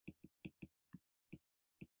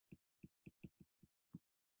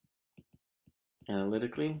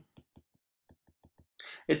Analytically.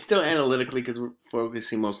 It's still analytically because we're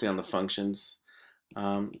focusing mostly on the functions.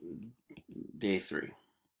 Um, Day 3.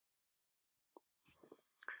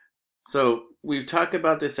 So we've talked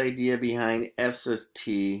about this idea behind f sub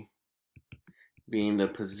t being the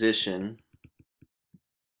position,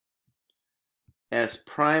 s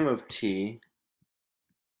prime of t,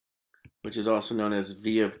 which is also known as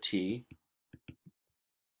v of t,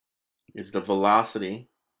 is the velocity.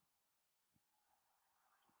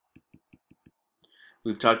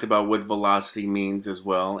 We've talked about what velocity means as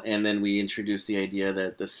well, and then we introduced the idea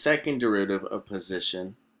that the second derivative of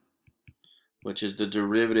position, which is the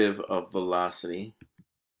derivative of velocity,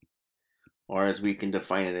 or as we can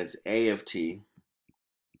define it as a of t,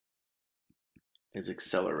 is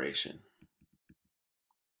acceleration.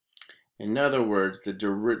 In other words,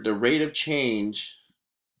 the rate of change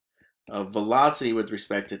of velocity with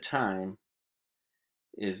respect to time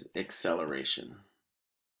is acceleration.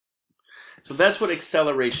 So that's what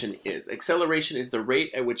acceleration is. Acceleration is the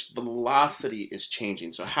rate at which velocity is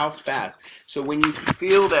changing. So how fast? So when you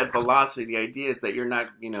feel that velocity, the idea is that you're not,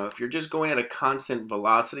 if you're just going at a constant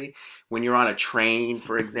velocity, when you're on a train,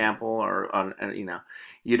 for example, or on,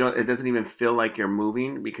 you don't, it doesn't even feel like you're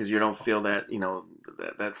moving because you don't feel that,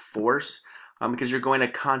 that force. Because you're going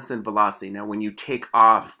at constant velocity. Now, when you take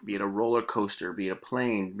off, be it a roller coaster, be it a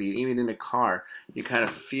plane, be it even in a car, you kind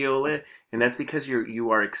of feel it, and that's because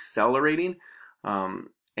you are accelerating,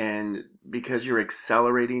 and because you're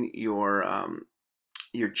accelerating,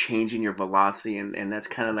 you're changing your velocity, and that's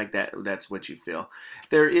kind of like that. That's what you feel.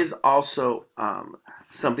 There is also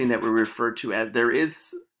something that we refer to as there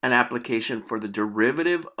is an application for the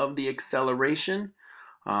derivative of the acceleration.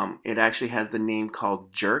 It actually has the name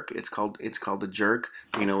called jerk. It's called a jerk.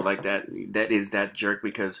 Like that. That is that jerk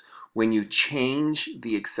because when you change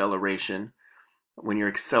the acceleration, when your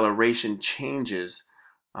acceleration changes,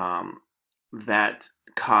 that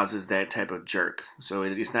causes that type of jerk. So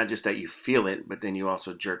it's not just that you feel it, but then you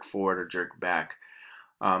also jerk forward or jerk back.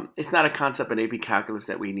 It's not a concept in AP Calculus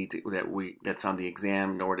that that's on the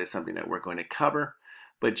exam, nor is it something that we're going to cover,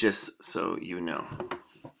 but just so you know.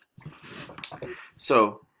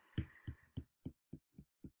 So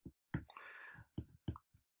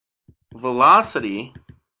velocity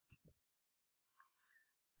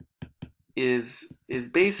is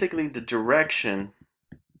basically the direction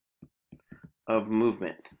of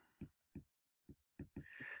movement.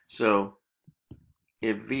 So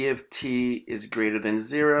if v of t is greater than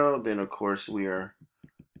 0, then of course we are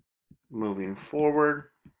moving forward.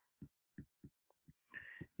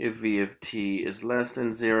 If v of t is less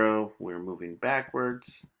than 0, we're moving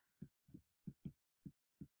backwards.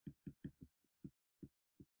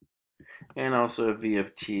 And also if v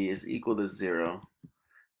of t is equal to 0,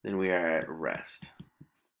 then we are at rest.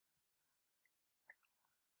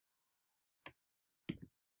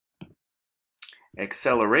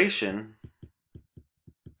 Acceleration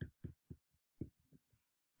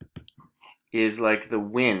is like the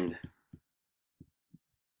wind.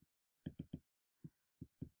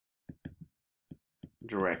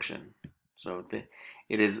 Direction. So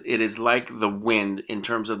it is like the wind in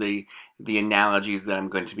terms of the analogies that I'm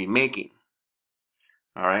going to be making.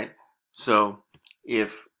 All right. So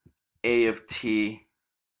if a of t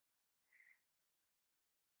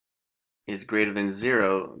is greater than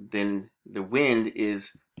 0, then the wind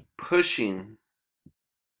is pushing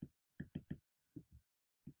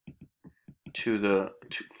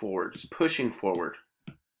forwards, pushing forward.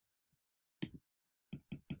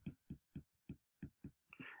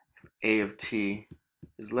 A of t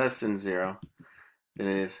is less than 0, then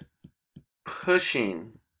it is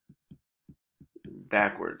pushing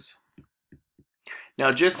backwards.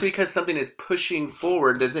 Now, just because something is pushing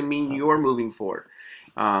forward doesn't mean you're moving forward.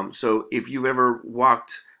 So if you've ever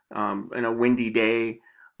walked in a windy day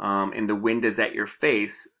and the wind is at your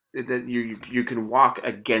face, that you can walk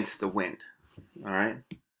against the wind. All right.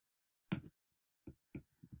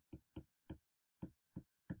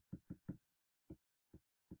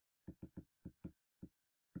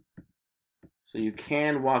 So you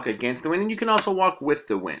can walk against the wind, and you can also walk with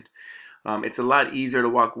the wind. It's a lot easier to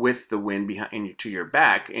walk with the wind behind to your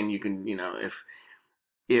back, and you can,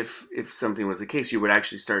 if something was the case, you would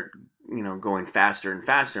actually start, going faster and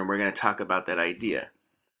faster, and we're going to talk about that idea.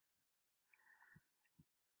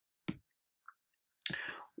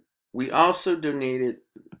 We also donated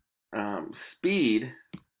speed.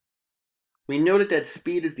 We noted that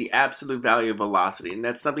speed is the absolute value of velocity, and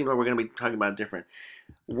that's something that we're going to be talking about different.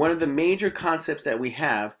 One of the major concepts that we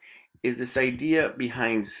have is this idea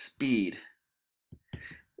behind speed,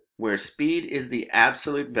 where speed is the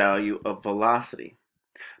absolute value of velocity.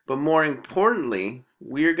 But more importantly,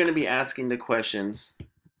 we're going to be asking the questions,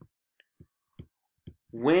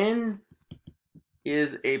 when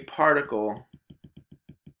is a particle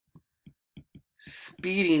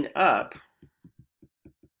speeding up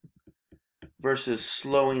versus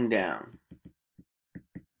slowing down?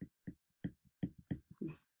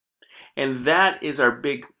 And that is our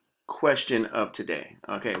big question of today.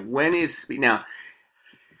 Okay, when is speed? Now,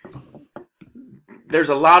 there's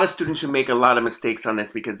a lot of students who make a lot of mistakes on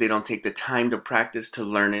this because they don't take the time to practice to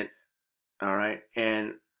learn it. All right,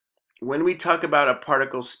 and when we talk about a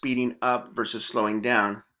particle speeding up versus slowing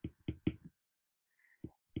down,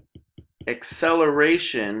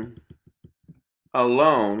 acceleration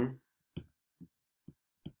alone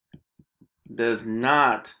does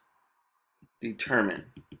not determine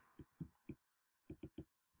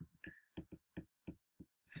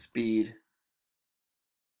speed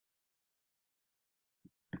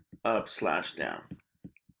up/down.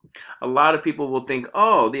 A lot of people will think,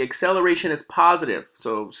 oh, the acceleration is positive,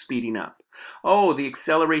 so speeding up. Oh, the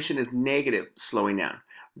acceleration is negative, slowing down.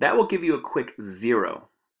 That will give you a quick 0.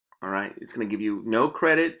 All right, it's going to give you no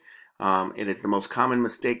credit. It is the most common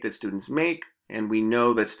mistake that students make, and we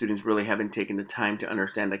know that students really haven't taken the time to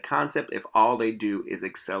understand the concept if all they do is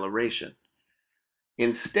acceleration.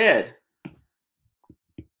 Instead,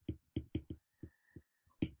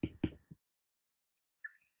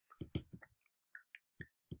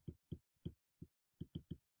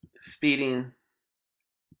 speeding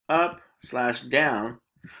up/down,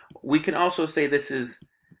 we can also say this is,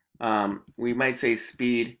 we might say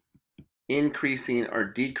speed increasing or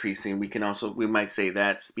decreasing. We might say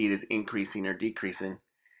that speed is increasing or decreasing,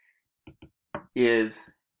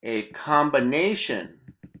 is a combination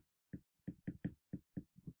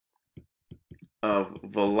of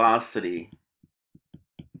velocity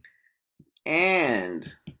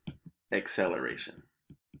and acceleration.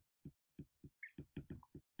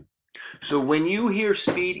 So when you hear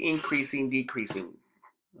speed increasing, decreasing,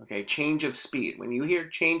 okay, change of speed, when you hear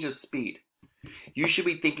change of speed, you should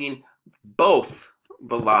be thinking both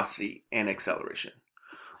velocity and acceleration.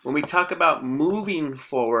 When we talk about moving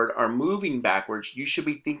forward or moving backwards, you should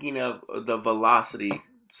be thinking of the velocity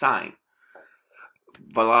sign,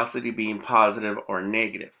 velocity being positive or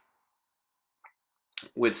negative.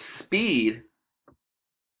 With speed,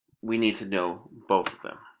 we need to know both of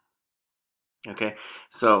them. Okay,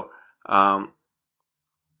 so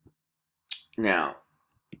now,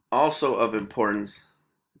 also of importance,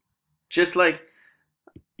 just like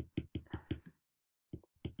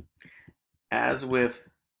as with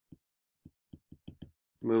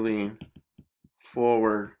moving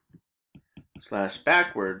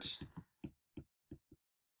forward/backwards,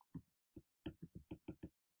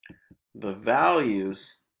 the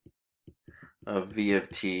values of v of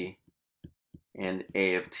t and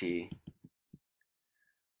a of t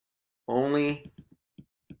only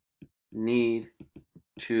need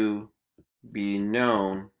to be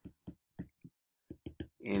known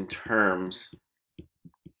in terms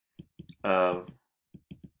of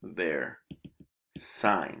their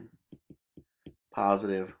sign,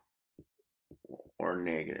 positive or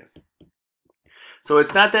negative. So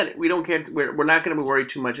it's not that we don't care. We're not going to be worried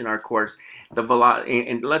too much in our course. The velocity,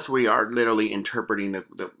 unless we are literally interpreting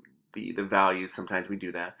the values. Sometimes we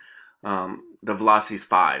do that. The velocity is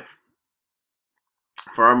 5.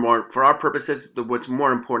 For our purposes, what's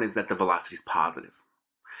more important is that the velocity is positive.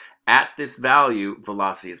 At this value,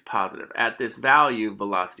 velocity is positive. At this value,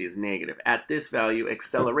 velocity is negative. At this value,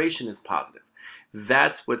 acceleration is positive.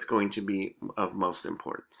 That's what's going to be of most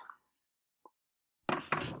importance.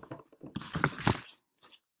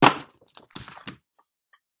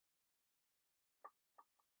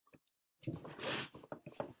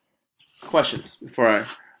 Questions before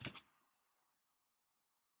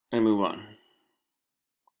I move on?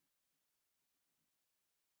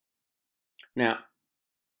 Now,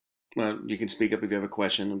 well, you can speak up if you have a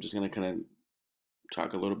question. I'm just going to kind of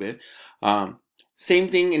talk a little bit.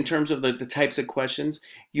 Same thing in terms of the types of questions.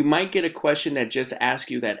 You might get a question that just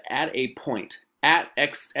asks you that at a point, at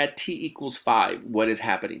t equals 5, what is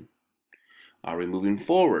happening? Are we moving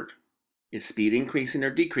forward? Is speed increasing or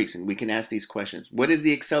decreasing? We can ask these questions. What is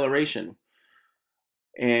the acceleration?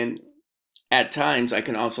 And at times, I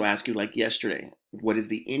can also ask you, like yesterday, what is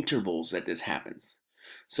the intervals that this happens?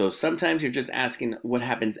 So sometimes you're just asking what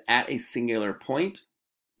happens at a singular point,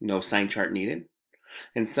 no sign chart needed.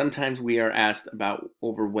 And sometimes we are asked about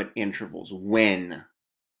over what intervals, when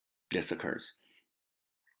this occurs.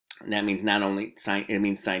 And that means not only sign, it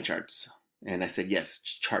means sign charts. And I said, yes,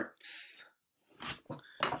 charts.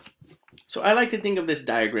 So I like to think of this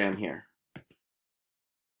diagram here.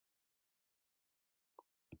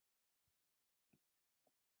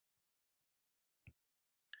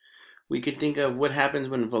 we could think of what happens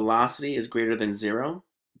when velocity is greater than 0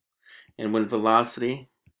 and when velocity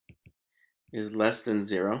is less than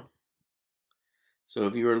 0. So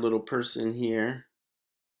if you're a little person here,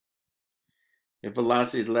 if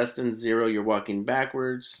velocity is less than 0, you're walking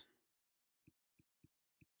backwards.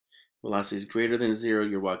 Velocity is greater than 0,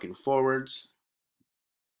 you're walking forwards.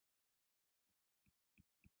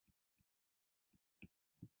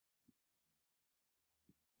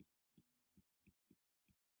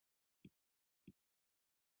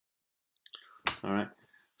 All right.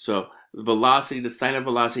 So velocity, the sign of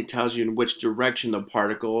velocity tells you in which direction the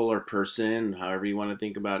particle or person, however you want to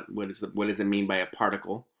think about what does it mean by a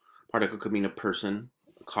particle. Particle could mean a person,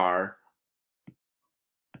 a car.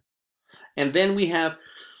 And then we have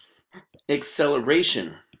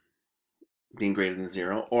acceleration being greater than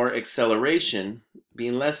 0 or acceleration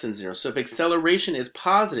being less than 0. So if acceleration is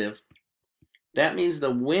positive, that means the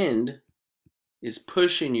wind is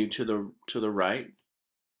pushing you to the right.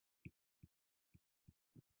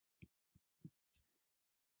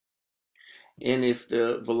 And if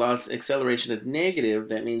the velocity acceleration is negative,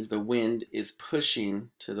 that means the wind is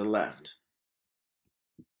pushing to the left.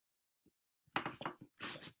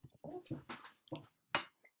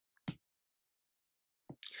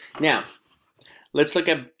 Now, let's look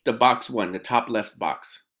at the box 1, the top left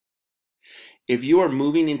box. If you are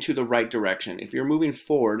moving into the right direction, if you're moving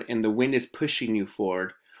forward and the wind is pushing you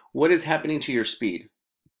forward, what is happening to your speed?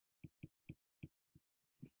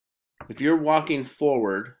 If you're walking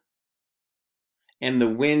forward and the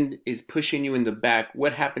wind is pushing you in the back,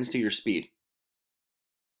 what happens to your speed?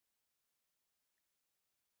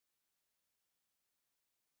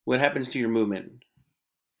 What happens to your movement?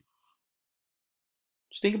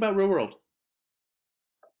 Just think about real world.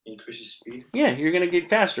 Increases speed? Yeah, you're going to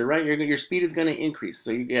get faster, right? Your speed is going to increase.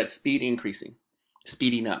 So you get speed increasing,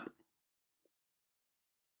 speeding up.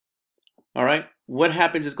 All right. What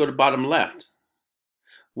happens is go to bottom left.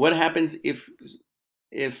 What happens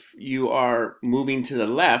if you are moving to the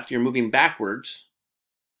left, you're moving backwards,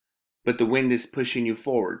 but the wind is pushing you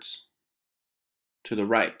forwards to the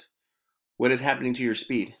right? What is happening to your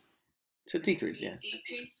speed? It's a decrease, yeah.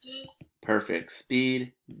 Decreases. Perfect.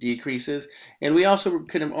 Speed decreases. And we also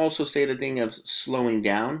could also say the thing of slowing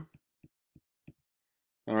down.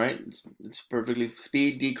 All right. It's perfectly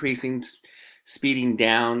speed decreasing, speeding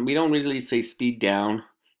down. We don't really say speed down.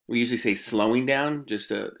 We usually say slowing down,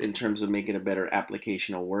 just in terms of making a better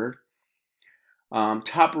applicational word.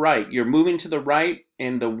 Top right, you're moving to the right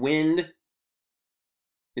and the wind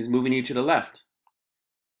is moving you to the left.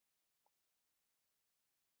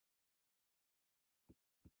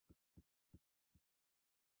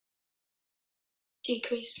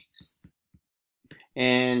 Decrease.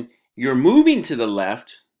 And you're moving to the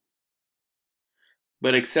left,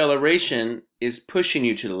 but acceleration is pushing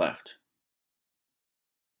you to the left.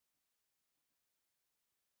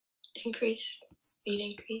 Increase. Speed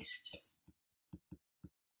increase.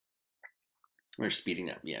 We're speeding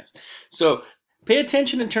up, yes. So pay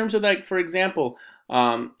attention in terms of, like, for example,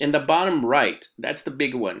 in the bottom right, that's the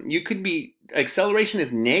big one. You could be, acceleration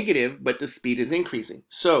is negative, but the speed is increasing.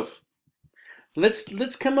 So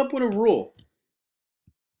let's come up with a rule.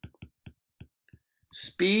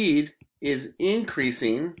 Speed is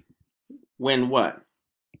increasing when what?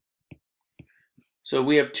 So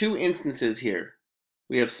we have two instances here.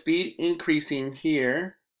 We have speed increasing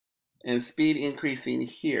here and speed increasing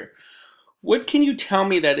here. What can you tell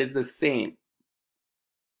me that is the same?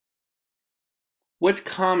 What's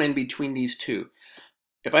common between these two?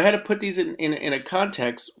 If I had to put these in a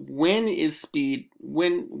context, when is speed,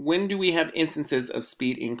 when do we have instances of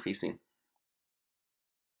speed increasing?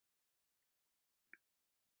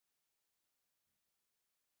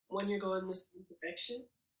 When you're going the same direction?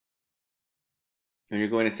 When you're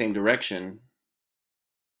going the same direction,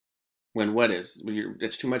 when what is?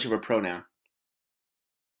 That's too much of a pronoun.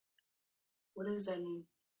 What does that mean?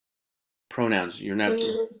 Pronouns, you're not,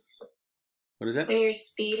 what is that? When your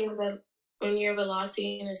speed and when your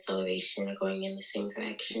velocity and acceleration are going in the same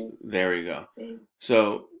direction. There you go.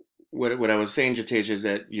 So what I was saying, Jateja, is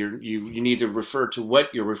that you need to refer to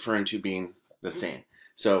what you're referring to being the same.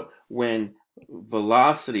 So when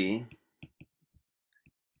velocity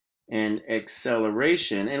and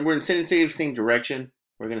acceleration, and we're instead of saying the same direction,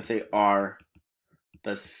 we're going to say are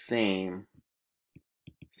the same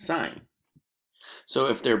sign. So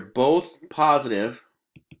if they're both positive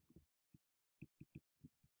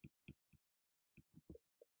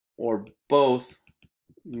or both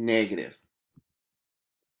negative,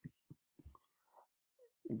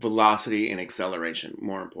 velocity and acceleration,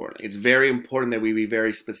 more important. It's very important that we be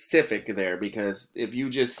very specific there, because if you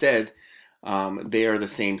just said they are the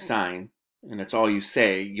same sign, and that's all you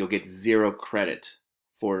say, you'll get 0 credit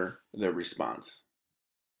for the response.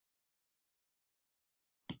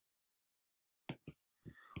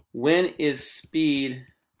 When is speed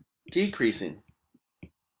decreasing?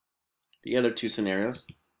 The other two scenarios.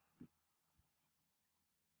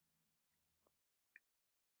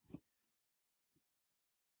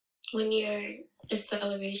 When your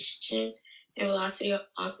acceleration and velocity are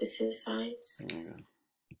opposite signs.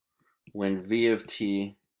 When v of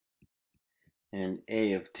t and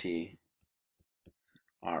a of t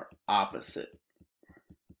are opposite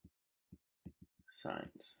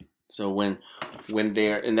signs. So when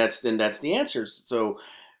they're, and that's the answer. So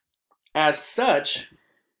as such,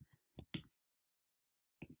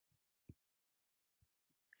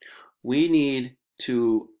 we're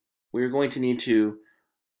going to need to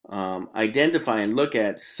identify and look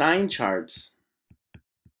at sign charts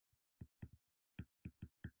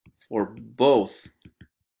for both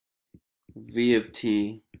v of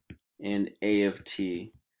t and a of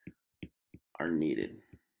t are needed.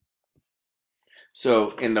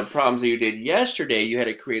 So in the problems that you did yesterday, you had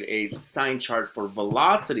to create a sign chart for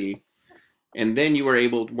velocity, and then you were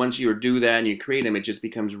able, once you do that and you create them, it just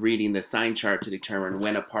becomes reading the sign chart to determine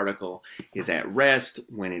when a particle is at rest,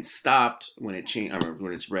 when it's stopped, when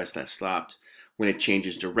it's rest that's stopped, when it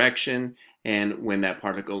changes direction, and when that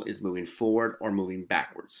particle is moving forward or moving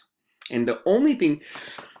backwards. And the only thing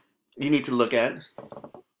you need to look at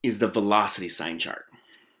is the velocity sign chart.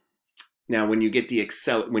 Now, when you get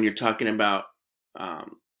when you're talking about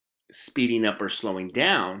speeding up or slowing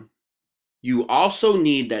down, you also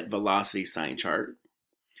need that velocity sign chart,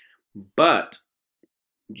 but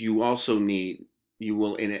you also need,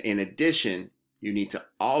 in addition, you need to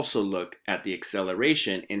also look at the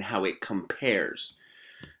acceleration and how it compares.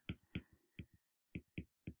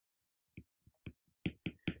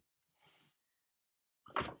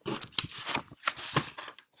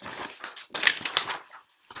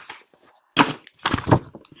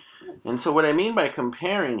 And so what I mean by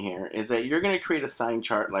comparing here is that you're going to create a sign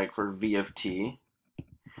chart like for v of t,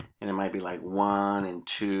 and it might be like 1 and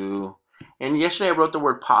 2. And yesterday I wrote the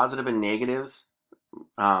word positive and negatives,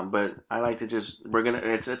 but I like to just,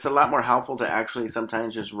 it's a lot more helpful to actually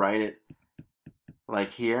sometimes just write it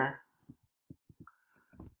like here.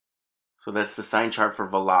 So that's the sign chart for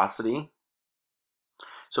velocity.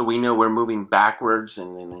 So we know we're moving backwards,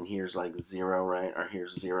 and then here's like 0, right? Or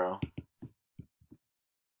here's 0.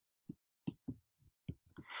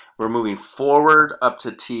 We're moving forward up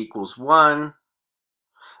to t equals 1.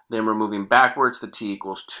 Then we're moving backwards to t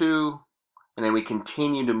equals 2. And then we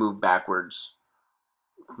continue to move backwards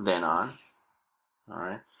then on. All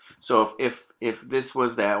right. So if this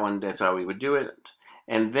was that one, that's how we would do it.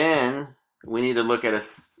 And then we need to look at a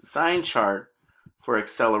sign chart for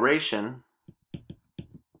acceleration.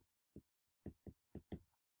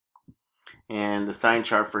 And the sign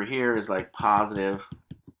chart for here is like positive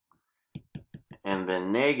and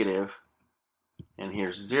then negative, and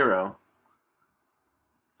here's 0.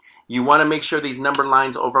 You want to make sure these number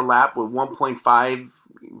lines overlap, with 1.5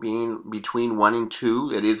 being between 1 and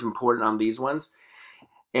 2. It is important on these ones.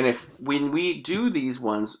 And when we do these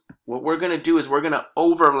ones, what we're going to do is we're going to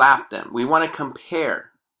overlap them. We want to compare.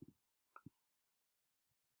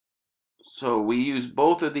 So we use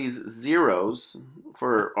both of these zeros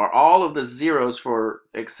or all of the zeros for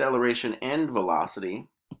acceleration and velocity.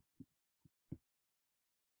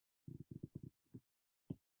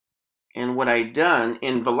 And what I done,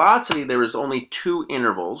 in velocity, there was only 2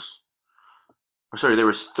 intervals. Or sorry, there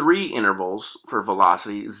was 3 intervals for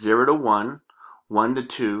velocity: 0 to 1, 1 to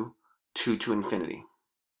 2, 2 to infinity.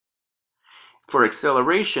 For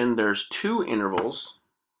acceleration, there's 2 intervals,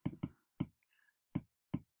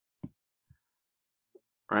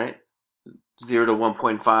 right? 0 to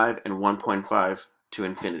 1.5 and 1.5 to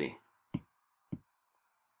infinity.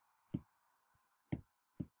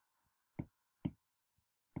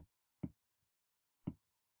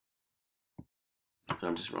 So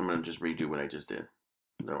I'm going to just redo what I just did.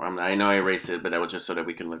 I know I erased it, but that was just so that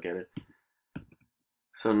we can look at it.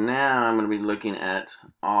 So now I'm going to be looking at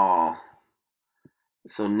all.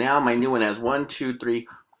 So now my new one has 1, 2, 3,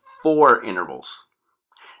 4 intervals.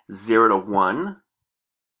 0 to 1,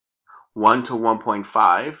 1 to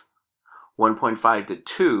 1.5, 1.5 to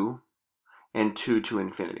 2, and 2 to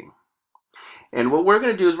infinity. And what we're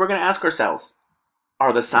going to do is we're going to ask ourselves,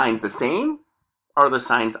 are the signs the same? Or are the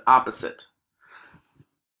signs opposite?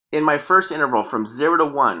 In my first interval from 0 to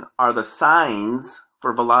 1, are the signs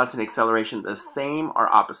for velocity and acceleration the same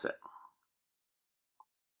or opposite?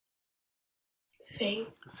 Same.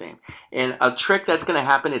 Same. And a trick that's going to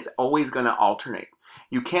happen is always going to alternate.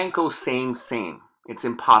 You can't go same, same. It's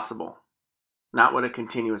impossible. Not with a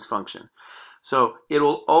continuous function. So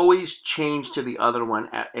it'll always change to the other one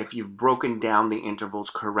if you've broken down the intervals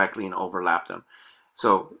correctly and overlapped them.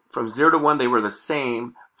 So from 0 to 1, they were the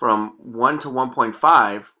same. From 1 to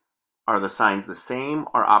 1.5, are the signs the same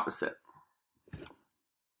or opposite?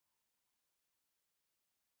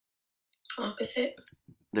 Opposite.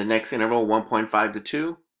 The next interval, 1.5 to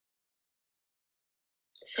 2.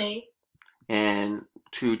 Same. And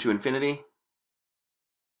 2 to infinity.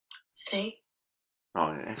 Same.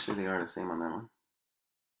 Oh, actually they are the same on that one.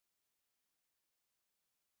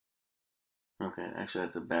 Okay, actually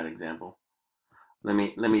that's a bad example. Let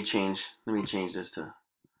me change this to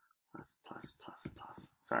plus plus plus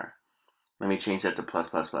plus. Sorry. Let me change that to plus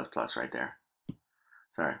plus plus plus right there.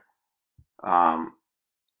 Sorry.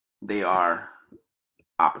 They are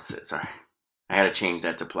opposite. Sorry. I had to change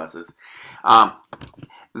that to pluses.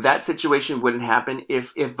 That situation wouldn't happen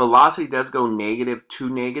if velocity does go negative to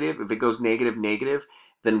negative. If it goes negative negative,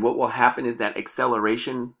 then what will happen is that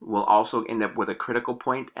acceleration will also end up with a critical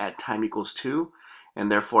point at time equals 2, and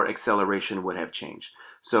therefore acceleration would have changed.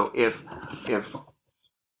 So if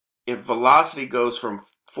velocity goes from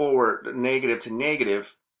forward negative to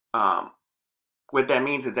negative, what that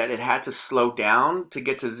means is that it had to slow down to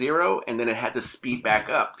get to 0, and then it had to speed back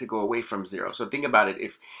up to go away from 0. So think about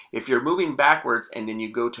it. If you're moving backwards and then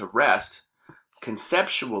you go to rest,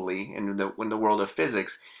 conceptually in the world of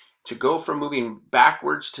physics, to go from moving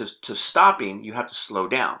backwards to stopping, you have to slow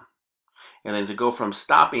down. And then to go from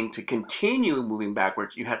stopping to continue moving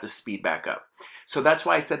backwards, you have to speed back up. So that's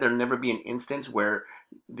why I said there'll never be an instance where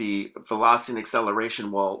the velocity and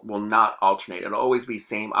acceleration will not alternate. It'll always be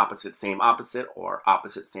same, opposite, or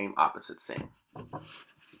opposite, same, opposite, same.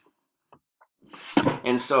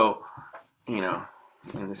 And so, you know,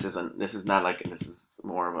 and this is not like, this is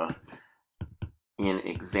more of an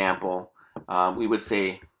example. We would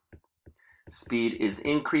say speed is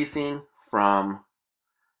increasing from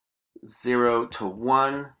 0 to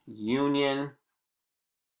 1 union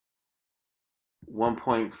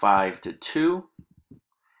 1.5 to 2.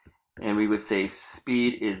 And we would say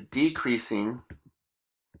speed is decreasing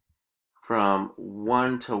from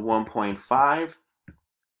 1 to 1.5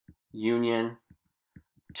 union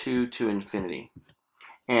 2 to infinity.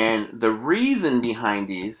 And the reason behind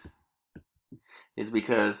these is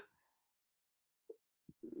because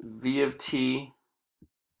v of t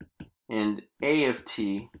and a of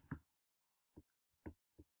t,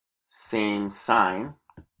 same sign.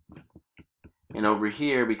 And over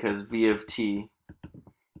here, because v of t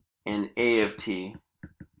and a of t,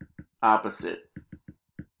 opposite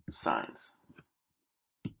signs.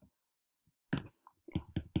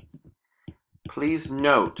 Please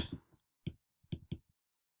note,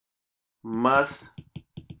 must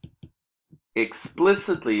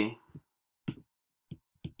explicitly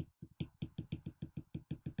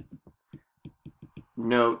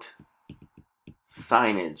note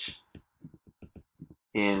signage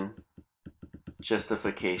in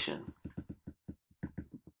justification.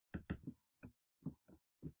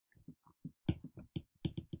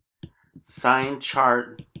 Sign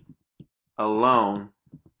chart alone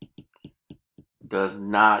does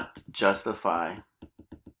not justify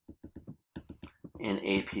in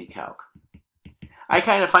AP Calc. I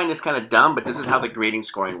kind of find this kind of dumb, but this is how the grading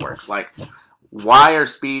scoring works. Like, why are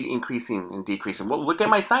speed increasing and decreasing? Well, look at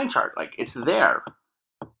my sign chart. Like, it's there.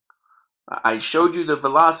 I showed you the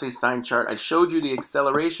velocity sign chart. I showed you the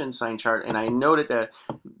acceleration sign chart, and I noted that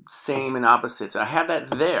same and opposites. I have that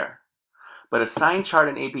there. But a sign chart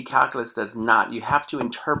in AP Calculus does not. You have to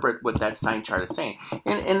interpret what that sign chart is saying.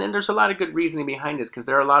 And there's a lot of good reasoning behind this, because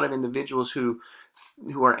there are a lot of individuals who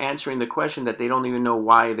are answering the question that they don't even know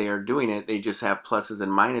why they are doing it. They just have pluses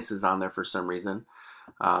and minuses on there for some reason.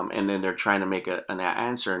 And then they're trying to make an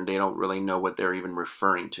answer, and they don't really know what they're even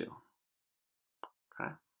referring to.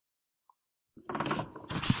 Okay.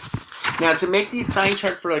 Now, to make the sign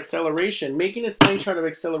chart for acceleration, making a sign chart of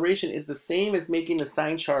acceleration is the same as making a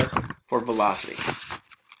sign chart for velocity.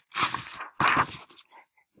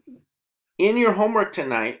 In your homework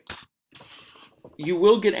tonight, you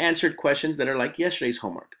will get answered questions that are like yesterday's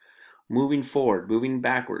homework. Moving forward, moving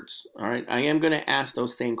backwards. All right, I am going to ask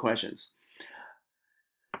those same questions.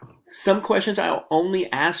 Some questions I'll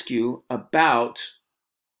only ask you about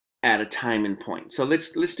at a time and point. So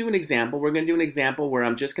let's do an example. We're going to do an example where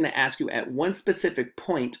I'm just going to ask you at one specific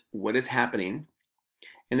point what is happening,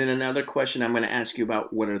 and then another question I'm going to ask you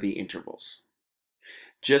about what are the intervals.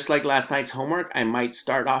 Just like last night's homework, I might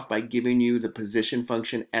start off by giving you the position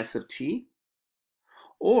function s of t,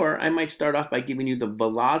 or I might start off by giving you the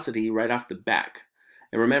velocity right off the back.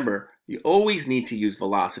 And remember, you always need to use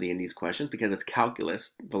velocity in these questions because it's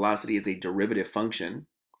calculus. Velocity is a derivative function.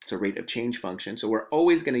 It's a rate of change function. So we're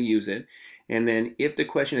always going to use it. And then if the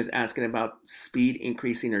question is asking about speed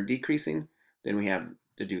increasing or decreasing, then we have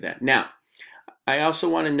to do that. Now, I also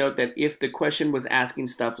want to note that if the question was asking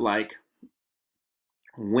stuff like,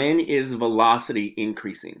 when is velocity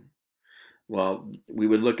increasing? Well, we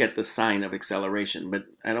would look at the sign of acceleration, but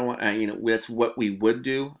I don't want, that's what we would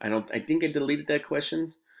do. I think I deleted that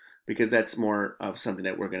question because that's more of something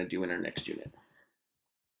that we're going to do in our next unit.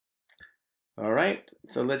 All right,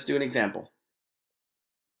 so let's do an example.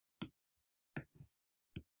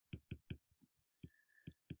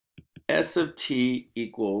 S of t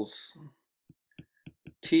equals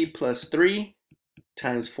t plus 3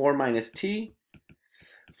 times 4 minus t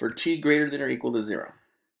for t greater than or equal to 0.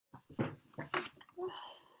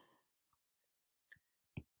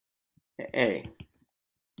 A.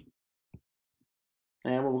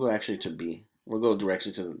 And we'll go actually to B. We'll go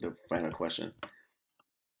directly to the final question.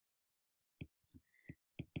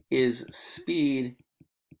 Is speed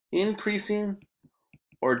increasing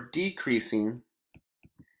or decreasing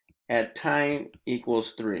at time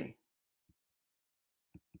equals 3?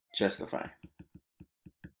 Justify.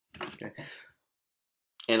 Okay.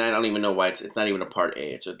 And I don't even know why it's not even a part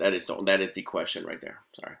A. That is the question right there.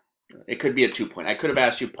 Sorry. It could be a 2-point. I could have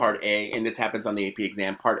asked you part A, and this happens on the AP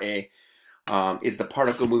exam. Part A is the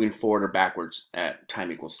particle moving forward or backwards at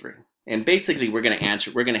time equals 3. And basically, we're going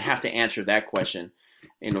to have to answer that question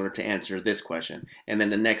in order to answer this question. And then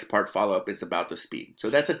the next part follow-up is about the speed. So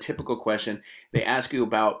that's a typical question. They ask you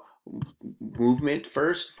about movement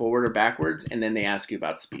first, forward or backwards, and then they ask you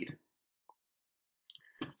about speed.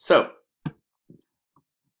 So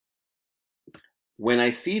when I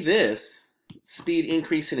see this, speed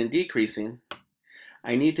increasing and decreasing,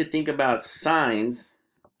 I need to think about signs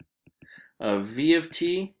of v of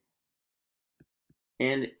t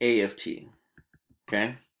and a of t.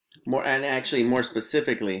 Okay? More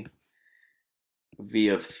specifically, v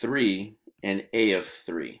of 3 and a of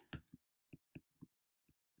 3.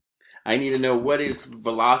 I need to know what is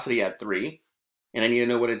velocity at 3, and I need to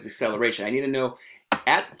know what is acceleration. I need to know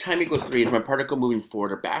at time equals 3 is my particle moving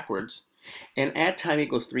forward or backwards, and at time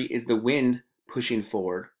equals 3 is the wind pushing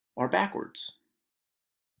forward or backwards.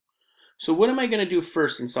 So what am I going to do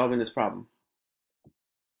first in solving this problem?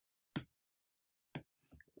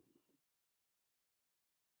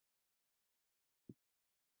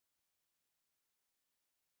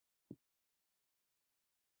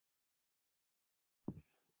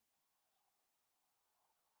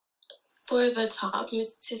 For the top,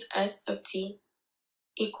 Mrs. S of t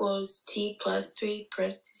equals t plus 3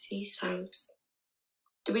 parentheses times.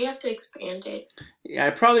 Do we have to expand it? Yeah,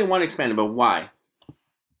 I probably want to expand it, but why?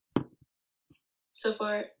 So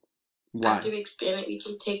after we expand it, we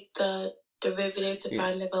can take the derivative to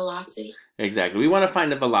find the velocity. Exactly. We want to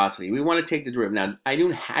find the velocity. We want to take the derivative. Now,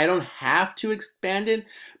 I don't have to expand it,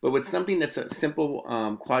 but with something that's a simple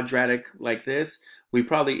quadratic like this,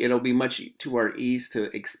 it'll be much to our ease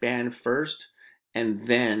to expand first and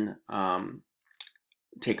then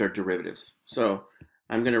take our derivatives. So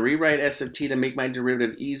I'm going to rewrite s of t to make my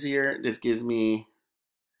derivative easier. This gives me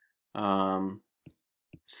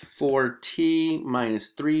 4t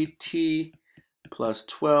minus 3t plus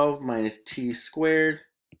 12 minus t squared.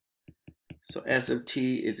 So s of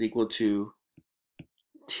t is equal to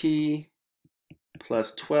t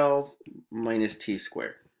plus 12 minus t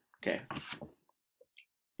squared. Okay.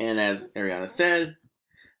 And as Ariana said,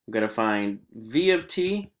 I'm going to find v of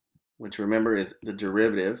t, which remember is the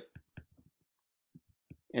derivative.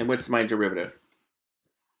 And what's my derivative?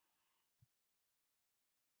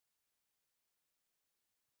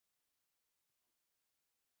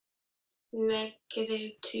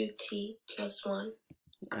 Negative 2t plus 1.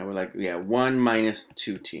 I would like, 1 minus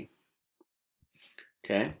 2t.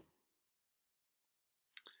 Okay.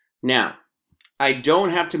 Now, I don't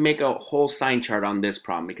have to make a whole sign chart on this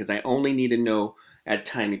problem because I only need to know at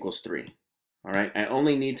time equals 3. All right, I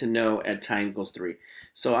only need to know at time equals 3.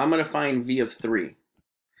 So I'm going to find v of 3.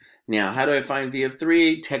 Now, how do I find v of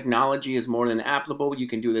 3? Technology is more than applicable. You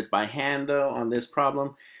can do this by hand, though, on this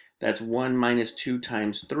problem. That's 1 minus 2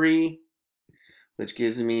 times 3, which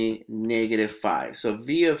gives me negative 5. So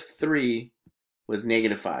v of 3 was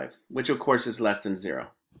negative 5, which, of course, is less than 0.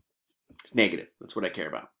 It's negative. That's what I care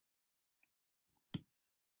about.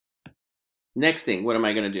 Next thing, what am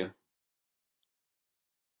I going to do?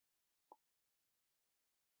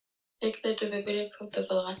 Take the derivative of the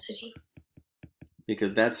velocity.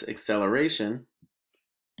 Because that's acceleration.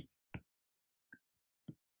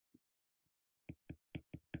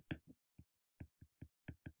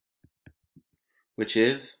 which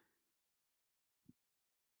is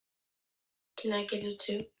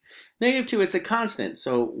 -2. -2. It's a constant.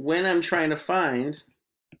 So when I'm trying to find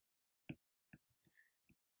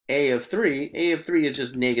a of 3 is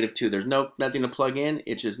just -2. There's nothing to plug in.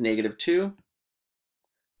 It's just -2,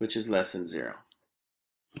 which is less than 0.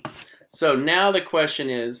 So now the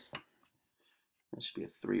question is, there should be a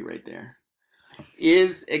 3 right there.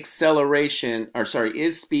 Is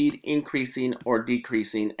speed increasing or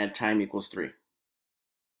decreasing at time equals 3?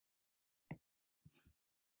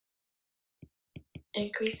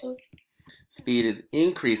 Increasing. Speed is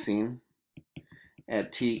increasing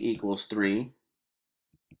at t equals 3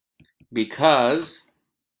 because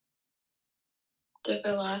the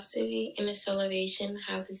velocity and acceleration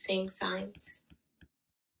have the same signs.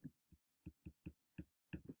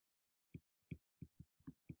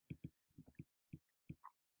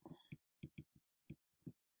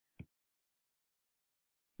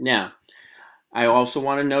 Now, I also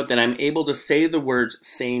want to note that I'm able to say the words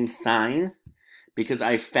same sign because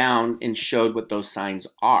I found and showed what those signs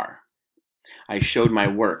are. I showed my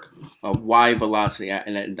work of y velocity,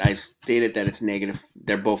 and I've stated that it's negative.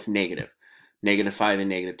 They're both negative, -5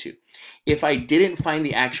 and -2. If I didn't find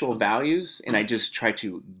the actual values and I just tried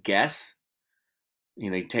to guess,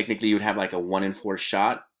 technically you would have like a 1 in 4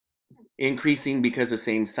 shot. Increasing because the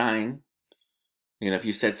same sign, if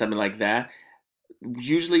you said something like that,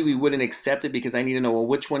 usually we wouldn't accept it because I need to know, well,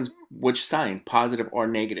 which sign, positive or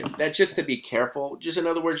negative. That's just to be careful. Just in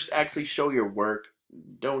other words, actually show your work.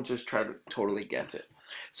 Don't just try to totally guess it.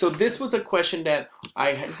 So this was a question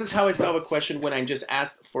this is how I solve a question when I'm just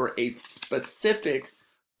asked for a specific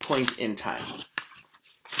point in time.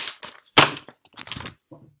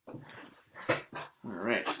 All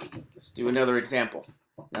right, let's do another example.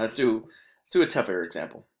 Now let's do a tougher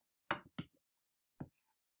example.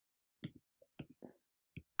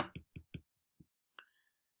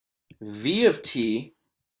 V of t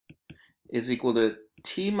is equal to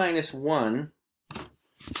t minus 1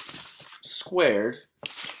 squared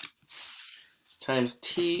times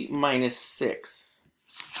t minus 6.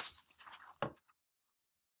 Let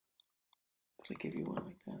me give you one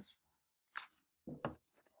like this.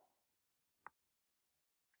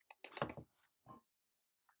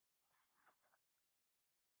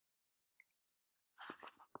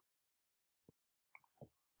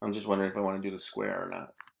 I'm just wondering if I want to do the square or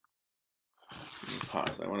not.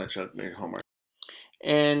 Pause. I want to check my homework.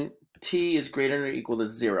 And t is greater than or equal to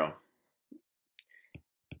 0.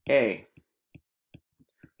 A.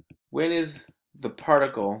 When is the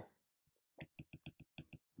particle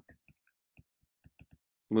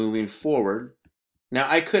moving forward? Now,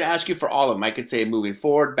 I could ask you for all of them. I could say moving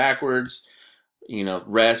forward, backwards,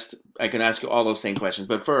 rest. I can ask you all those same questions.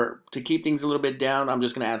 But to keep things a little bit down, I'm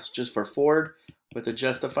just going to ask just for forward with a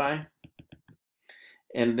justify.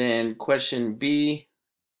 And then question B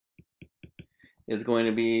is going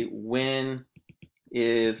to be, when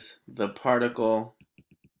is the particle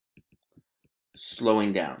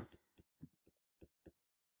slowing down?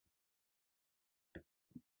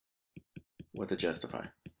 With a justify.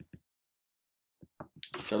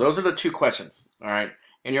 So those are the two questions, all right?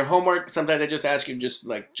 In your homework, sometimes I just ask you just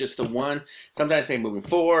the one. Sometimes I say moving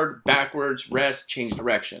forward, backwards, rest, change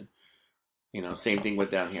direction. Same thing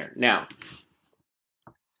with down here. Now,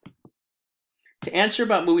 to answer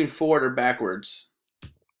about moving forward or backwards,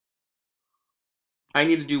 I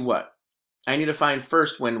need to do what? I need to find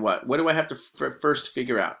first when what? What do I have to first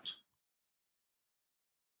figure out?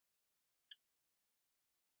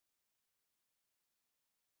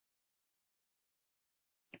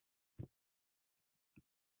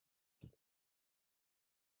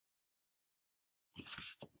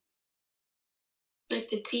 Like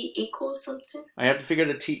the t equals something? I have to figure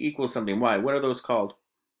the t equals something. Why? What are those called?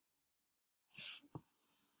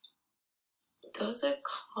 Those are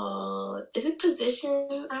called, is it position?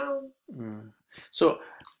 So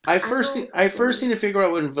I first need to figure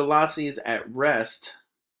out when velocity is at rest.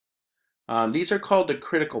 These are called the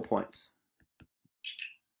critical points.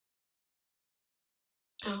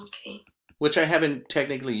 Okay. Which I haven't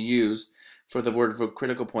technically used for the word for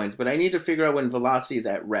critical points, but I need to figure out when velocity is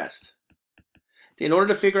at rest. In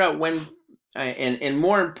order to figure out when, and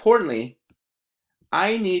more importantly,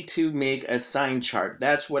 I need to make a sign chart.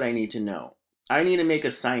 That's what I need to know. I need to make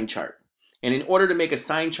a sign chart. And in order to make a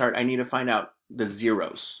sign chart, I need to find out the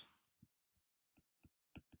zeros.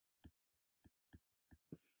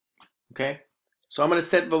 Okay? So I'm going to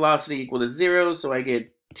set velocity equal to 0, so I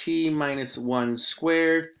get t minus 1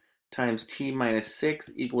 squared times t minus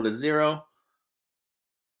 6 equal to 0.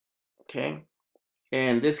 Okay?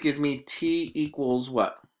 And this gives me t equals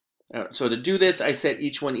what? So to do this, I set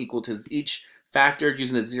each one equal to each factored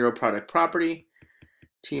using the zero product property.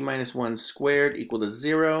 T minus 1 squared equal to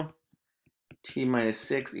 0. T minus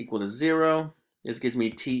 6 equal to 0. This gives me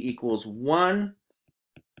t equals 1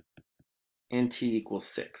 and t equals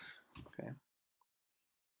 6. Okay.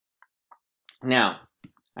 Now,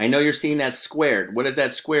 I know you're seeing that squared. What does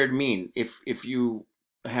that squared mean? If you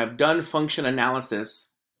have done function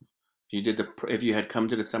analysis, if you had come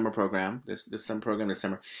to the summer program, this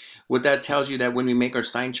summer, what that tells you that when we make our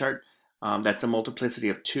sign chart, that's a multiplicity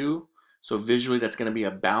of 2. So visually, that's going to be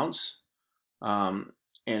a bounce.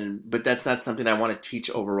 But that's not something I want to teach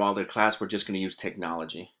overall to the class. We're just going to use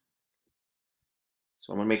technology.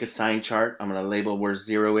 So I'm going to make a sign chart. I'm going to label where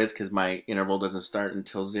 0 is because my interval doesn't start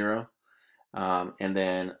until 0. And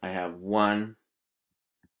then I have 1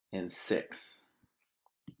 and 6.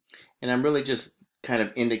 And I'm really just kind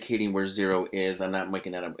of indicating where 0 is. I'm not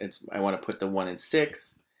making that up. I want to put the 1 and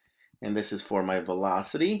 6. And this is for my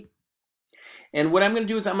velocity. And what I'm going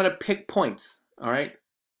to do is I'm going to pick points. All right.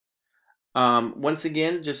 Once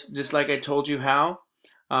again, just like I told you how,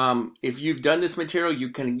 if you've done this material, you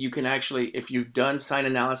can actually, if you've done sign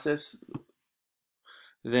analysis,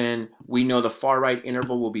 then we know the far right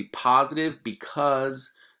interval will be positive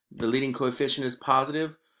because the leading coefficient is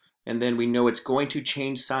positive. And then we know it's going to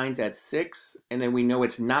change signs at 6. And then we know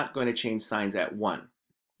it's not going to change signs at 1.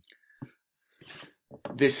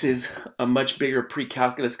 This is a much bigger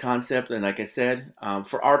pre-calculus concept. And like I said,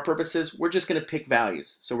 for our purposes, we're just going to pick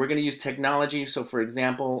values. So we're going to use technology. So for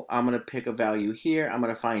example, I'm going to pick a value here. I'm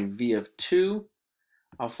going to find v of 2.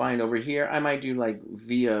 I'll find over here, I might do like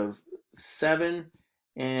v of 7.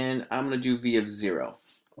 And I'm going to do v of 0.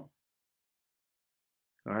 All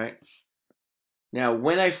right. Now,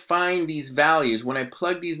 when I find these values, when I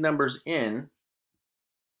plug these numbers in,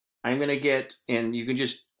 I'm going to get, and you can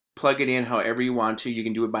just plug it in however you want to. You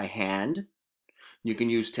can do it by hand. You can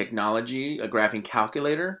use technology, a graphing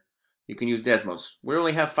calculator. You can use Desmos. We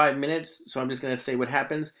only have 5 minutes, so I'm just going to say what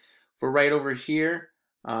happens. For right over here,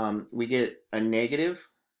 we get a negative.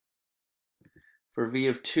 For v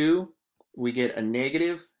of 2, we get a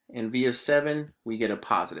negative, and v of 7, we get a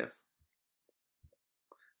positive.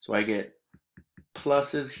 So I get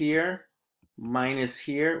pluses here, minus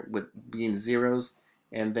here, with being zeros,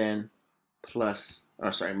 and then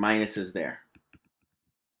minuses there.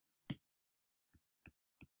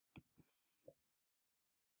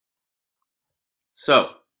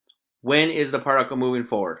 So, when is the particle moving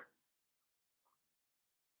forward?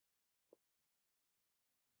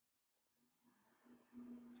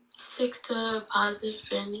 Six to positive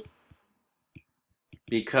infinity.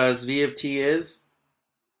 Because v of t is?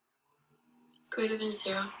 Greater than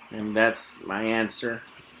 0. And that's my answer.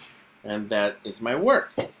 And that is my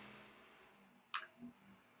work.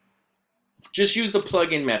 Just use the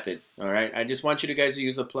plug-in method, all right? I just want you guys to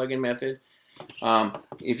use the plug-in method.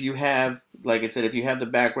 If you have, like I said, if you have the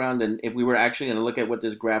background, and if we were actually going to look at what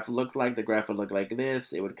this graph looked like, the graph would look like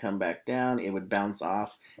this. It would come back down, it would bounce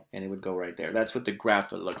off, and it would go right there. That's what the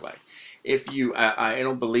graph would look like. If you, I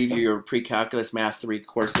don't believe your pre-calculus math 3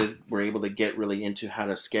 courses were able to get really into how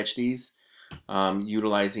to sketch these,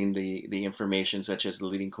 utilizing the information such as the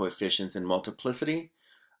leading coefficients and multiplicity.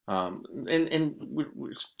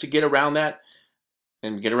 To get around that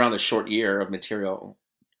and get around the short year of material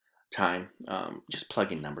time, just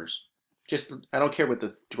plug in numbers. I don't care what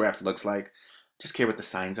the graph looks like, just care what the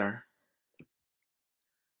signs are.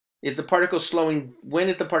 Is the particle slowing? When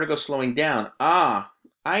is the particle slowing down? I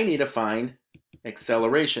need to find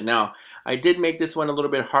acceleration. Now, I did make this one a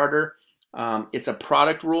little bit harder. It's a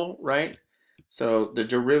product rule, right? So the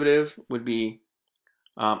derivative would be,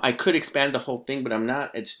 I could expand the whole thing, but I'm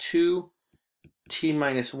not. It's 2t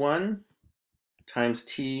minus 1 times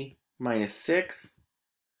t minus 6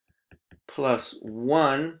 plus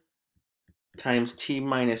 1 times t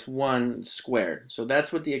minus 1 squared. So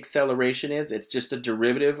that's what the acceleration is. It's just a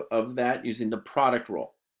derivative of that using the product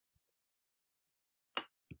rule.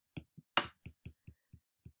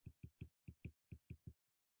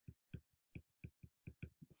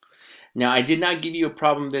 Now, I did not give you a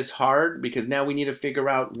problem this hard because now we need to figure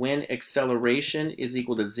out when acceleration is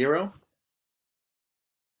equal to 0.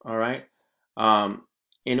 All right.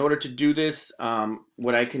 In order to do this,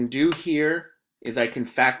 what I can do here is I can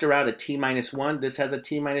factor out a t minus 1. This has a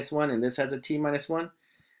t minus 1 and this has a t minus 1.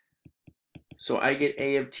 So I get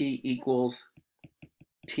a of t equals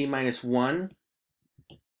t minus 1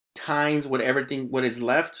 times what is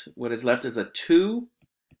left. What is left is a 2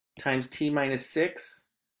 times t minus 6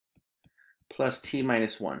 plus t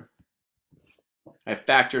minus 1. I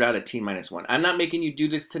factored out a t minus 1. I'm not making you do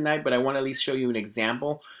this tonight, but I want to at least show you an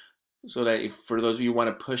example so that if for those of you who want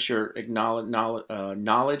to push your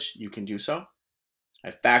knowledge, you can do so.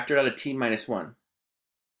 I factored out a t minus 1.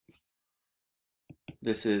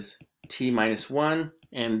 This is t minus 1,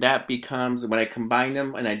 and that becomes, when I combine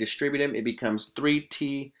them and I distribute them, it becomes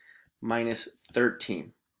 3t minus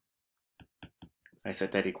 13. I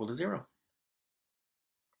set that equal to 0.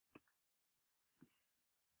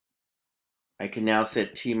 I can now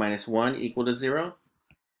set t minus 1 equal to 0,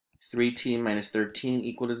 3t minus 13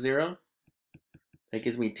 equal to 0. That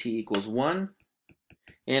gives me t equals 1.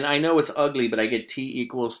 And I know it's ugly, but I get t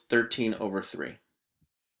equals 13 over 3.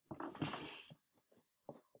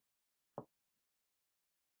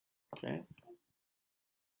 Okay.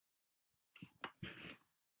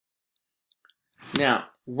 Now,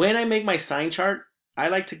 when I make my sign chart, I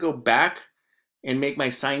like to go back and make my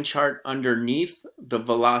sign chart underneath the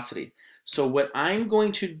velocity. So what I'm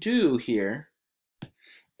going to do here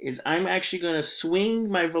is I'm actually going to swing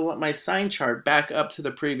my sign chart back up to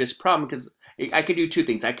the previous problem, because I could do two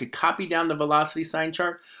things. I could copy down the velocity sign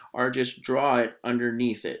chart or just draw it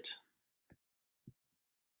underneath it.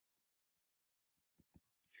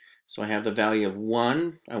 So I have the value of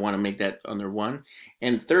 1. I want to make that under 1.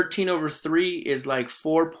 And 13 over 3 is like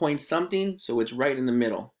 4 point something, so it's right in the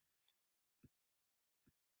middle.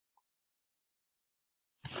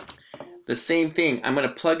 The same thing, I'm going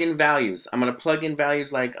to plug in values. I'm going to plug in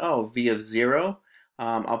values like, oh, v of 0.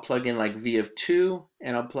 I'll plug in like v of 2,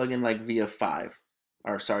 and I'll plug in like v of 5.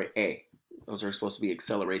 Or sorry, a. Those are supposed to be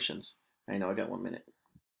accelerations. I know I got 1 minute.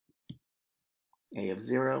 A of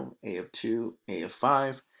 0, a of 2, a of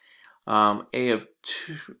 5. A of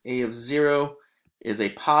 0 is a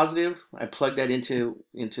positive. I plug that into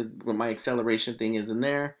what my acceleration thing is in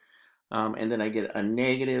there. And then I get a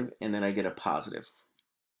negative, and then I get a positive.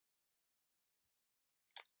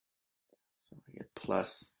 So I get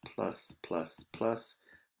plus, plus, plus, plus,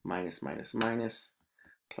 minus, minus, minus,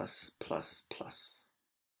 plus, plus, plus.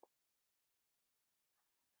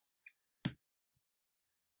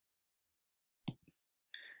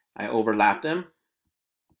 I overlap them.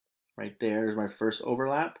 Right there is my first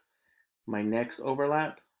overlap, my next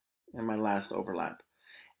overlap, and my last overlap.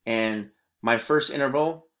 And my first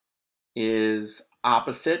interval is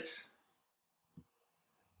opposites.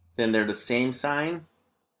 Then they're the same sign.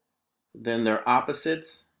 Then they're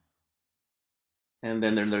opposites. And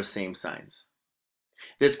then they're the same signs.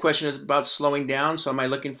 This question is about slowing down. So am I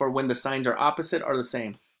looking for when the signs are opposite or the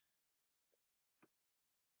same?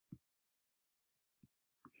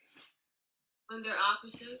 When they're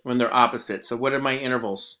opposite. When they're opposite. So what are my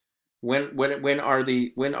intervals? When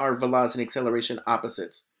are velocity and acceleration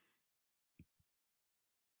opposites?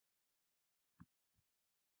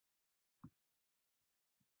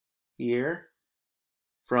 Here,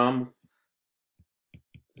 from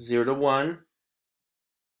 0 to 1,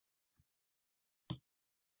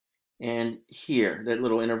 and here, that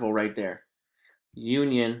little interval right there.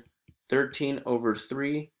 Union 13 over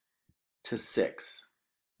 3 to 6.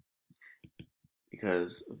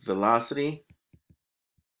 Because velocity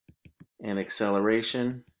and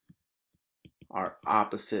acceleration are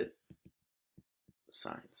opposite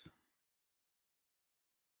signs.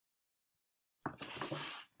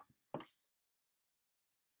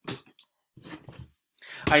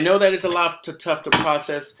 I know that is a lot tough to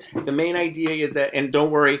process. The main idea is that, and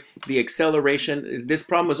don't worry, the acceleration, this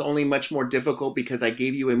problem was only much more difficult because I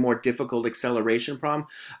gave you a more difficult acceleration problem.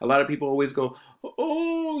 A lot of people always go,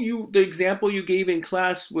 oh, the example you gave in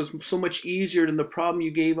class was so much easier than the problem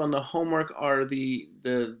you gave on the homework or the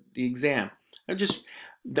exam.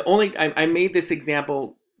 I made this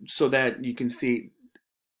example so that you can see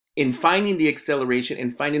in finding the acceleration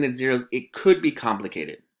and finding the zeros, it could be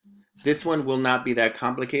complicated. This one will not be that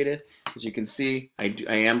complicated. As you can see, I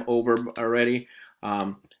am over already.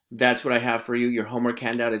 That's what I have for you. Your homework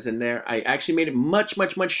handout is in there. I actually made it much,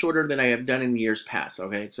 much, much shorter than I have done in years past,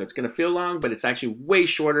 okay? So it's going to feel long, but it's actually way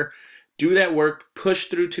shorter. Do that work. Push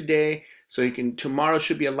through today so tomorrow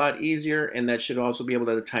should be a lot easier, and that should also be able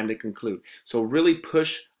to have time to conclude. So really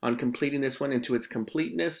push on completing this one into its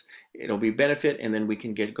completeness. It'll be a benefit, and then we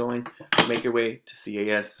can get going. Make your way to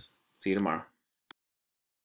CAS. See you tomorrow.